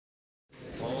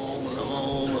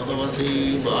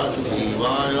Bhagavate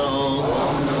Vasudevaya.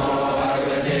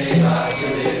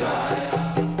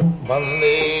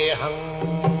 Vandeham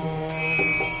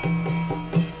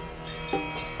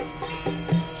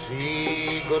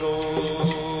Sri Guru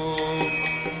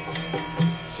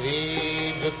Sri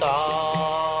Juta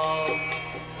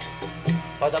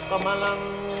Padakamalam.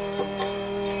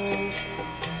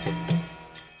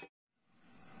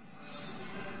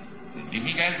 The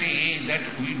difficulty is that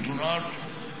we do not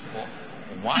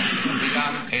want to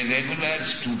become a regular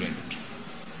student.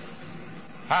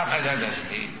 Haphazard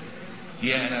state,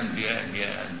 here and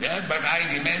there, but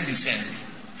I remain the same.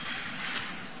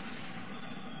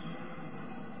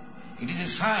 It is a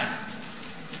science.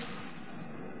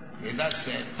 Vedas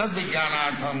says, tad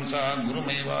vijnanatham sa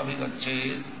gurumeva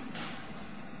vigachet.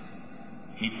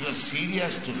 If you are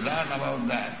serious to learn about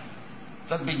that,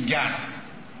 tad vijnana.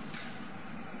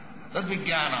 Tad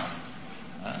vijnana.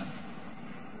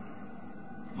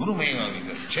 Gurumeva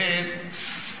vigachet.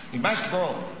 You must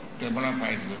go to a bona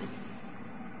fide guru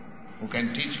who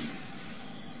can teach you.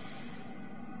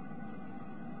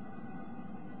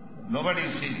 Nobody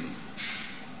is serious.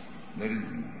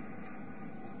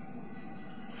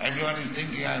 Everyone is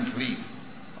thinking I am free,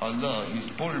 although he is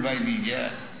pulled by the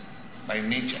air, by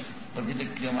nature.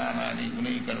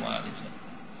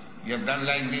 You have done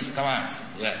like this, come on,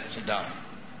 sit down.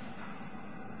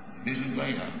 This is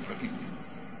going on, Prakriti.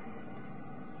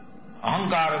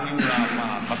 Ahankara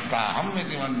vimurama bhakta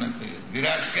hammeti mannate. The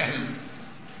rascal,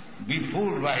 be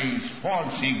fooled by his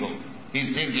false ego. He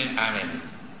is thinking, I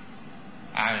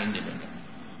am independent.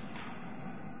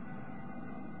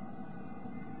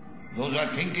 Those who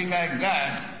are thinking like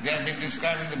that, they have been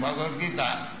described in the Bhagavad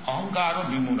Gita, ahankara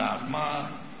vimurama.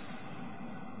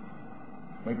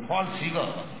 By false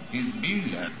ego, he is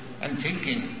bewildered and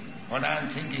thinking, what I am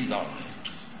thinking is all right.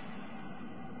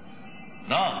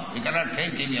 No, you cannot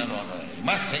think in your own way. You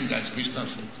must think as Krishna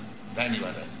says, then you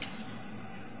are right.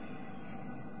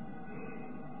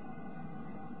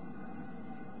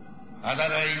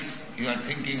 Otherwise, you are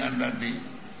thinking under the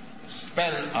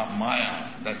spell of Maya,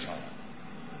 that's all.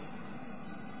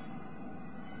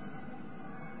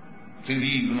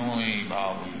 Trivignoi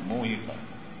bhavi mohika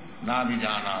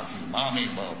navijanati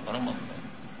mameva paramam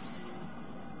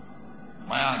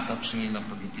Maya tapsina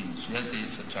prakriti suyate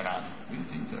sacharat. These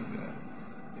things are there.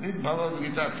 Read Bhagavad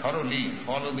Gita thoroughly,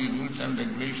 follow the rules and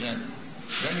regulations,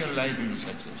 then your life will be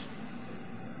successful.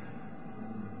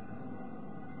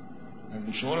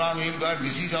 And so long you will go,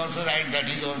 this is also right, that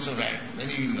is also right, then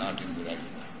you will not in the right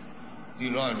path.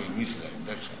 You will always mislead,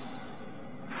 that's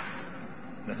all.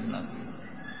 That is not good.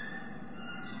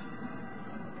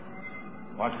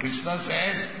 What Krishna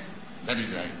says, that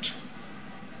is right.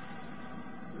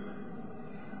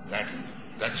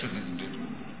 That should be the.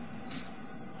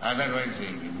 Otherwise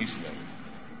they will be misled.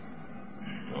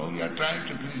 So we are trying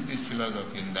to preach this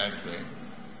philosophy in that way.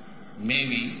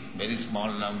 Maybe very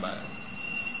small number.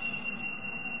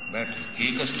 But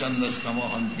ekashchandas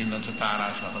namohanti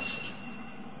nachatara sahasra.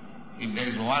 If there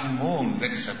is one moon,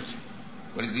 that is sufficient.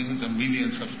 But it is even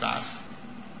millions of stars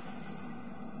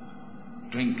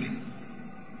twinkling.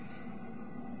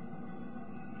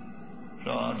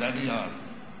 So that is our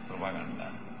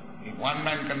propaganda. If one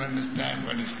man can understand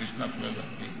what is Krishna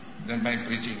philosophy, then my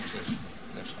preaching is successful.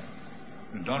 That's all.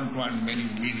 We don't want many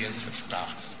millions of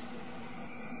stars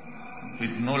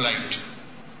with no light.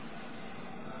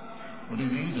 What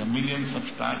is it? Millions of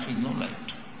stars with no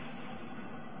light.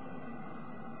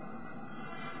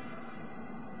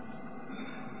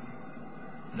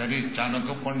 That is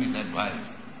Chanakya Pandit's advice.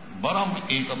 Baram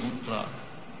eka putra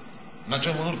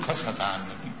nacha murkha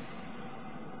satanati.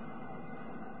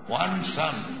 One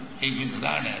son, if he is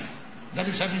learned, that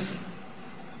is sufficient.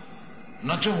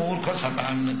 Nacha murkha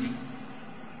satanati.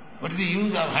 What is the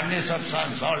use of hundreds of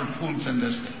sons? All fools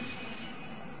understand.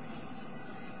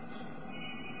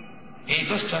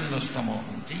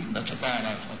 Ekaschandastamo-hanti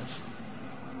nachatara sarasa.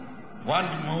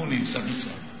 One moon is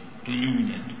sufficient to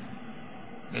illuminate.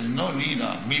 There is no need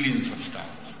of millions of stars.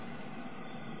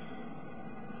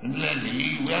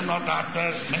 Similarly, we are not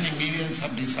after many millions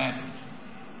of disciples.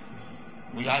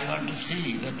 I want to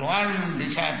see that one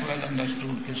disciple has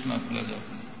understood Krishna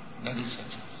philosophy. That is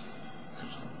success.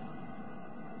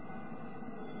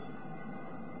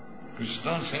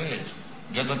 Krishna says,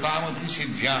 Jatatamati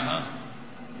siddhyana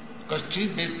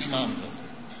kaschit vetti mam tat.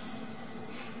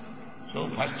 So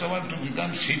first of all, to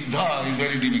become siddha is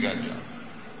very difficult job.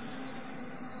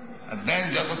 And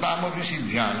then Jatatamati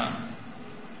siddhyana,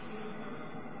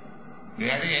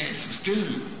 really still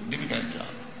difficult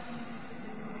job.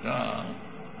 So,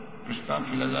 Krishna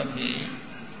philosophy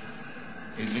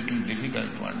is little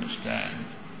difficult to understand.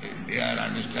 They are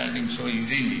understanding so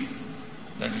easily.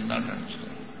 That is not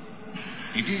understanding.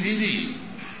 It is easy.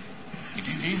 It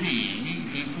is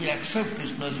easy. If we accept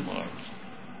Krishna's words,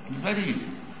 it is very easy.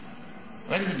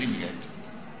 Where is the difficulty?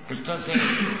 Krishna says,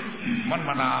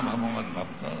 Man-mana bhamavad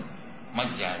bhakta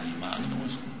madhyani ma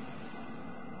namaskar.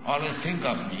 Always think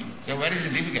of me. So where is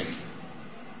the difficulty?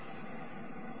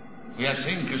 We are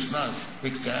seeing Krishna's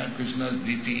picture, Krishna's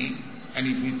deity, and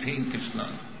if we think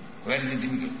Krishna, where is the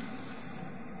difficulty?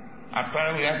 After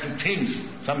all, we have to think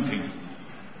something.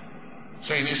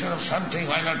 So instead of something,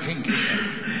 why not think Krishna?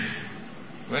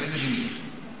 Where is the difficulty?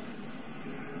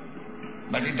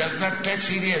 But it does not take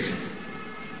seriously.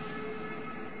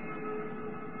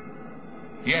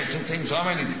 He has to think so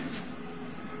many things,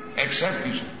 except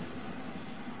Krishna.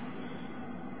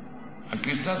 And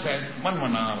Krishna said,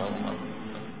 Man-mana bhavavad.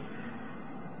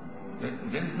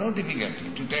 There is no difficulty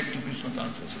to take to Krishna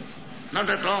consciousness. Not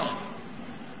at all.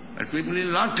 But people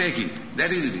will not take it.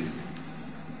 That is the difficulty.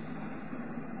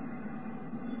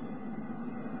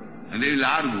 And they will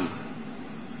argue.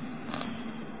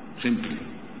 Simply.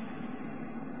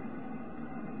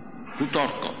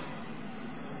 Kutarka.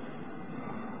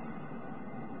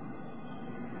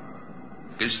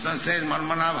 Krishna says,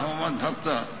 Man-mana bhavavad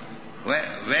bhakta.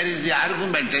 Where is the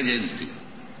argument against it?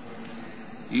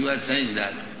 You are saying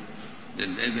that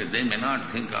they may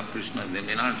not think of Krishna, they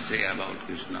may not say about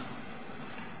Krishna.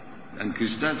 And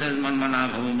Krishna says,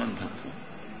 Man-mana bhavavad bhakta.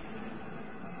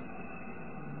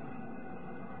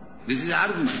 This is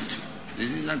argument. This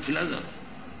is not philosophy.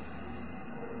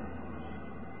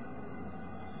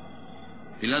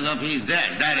 Philosophy is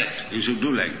there, direct. You should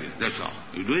do like this, that's all.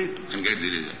 You do it and get the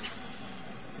result.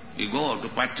 You go to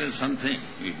purchase something,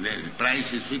 if the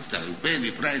price is fixed, you pay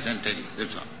the price and take it,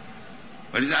 that's all.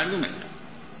 What is the argument?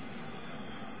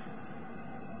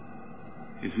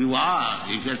 If you are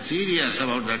serious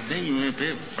about that thing, you may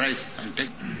pay price and take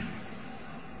it.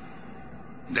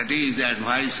 That is the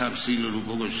advice of Srila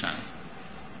Rupa Goswami.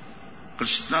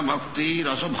 Krishna bhakti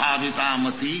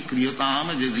rasabhavitamati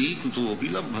kriyatam jadi kutopi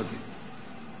labhati.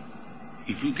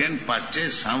 If you can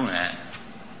purchase somewhere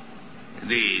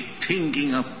the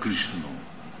thinking of Krishna,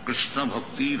 Krishna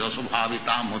bhakti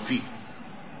rasabhavitamati,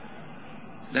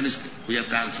 that is, we have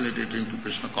translated into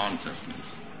Krishna consciousness.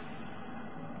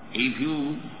 If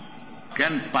you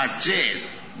can purchase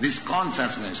this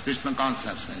consciousness, Krishna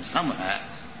consciousness, somewhere,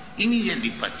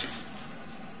 immediately purchase.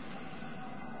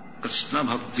 Krishna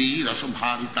bhakti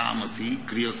rasabhavitamati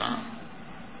kriyatam.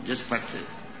 Just purchase.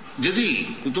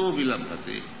 Jadi kutopi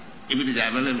labhati. If it is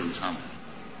available somewhere.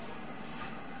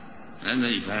 And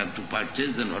if I have to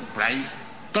purchase, then what price?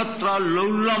 Tatra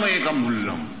laulam ekam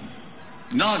mullam.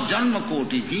 Na janma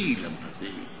koti bhi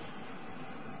labhati.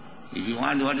 If you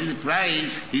want what is the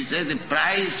price, he says the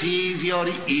price is your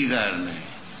eagerness.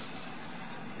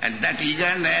 And that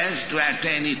eagerness to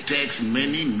attain it takes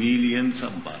many millions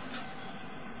of births.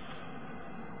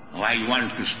 Why you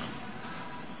want Krishna?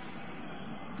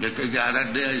 Because the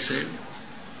other day I said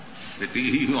that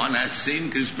if one has seen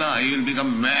Krishna, he will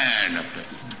become mad after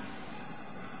it.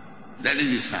 That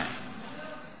is the sign.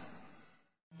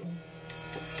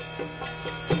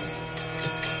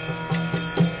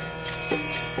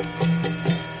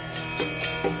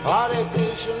 Hare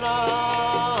Krishna,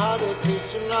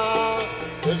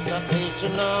 Krishna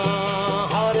Krishna,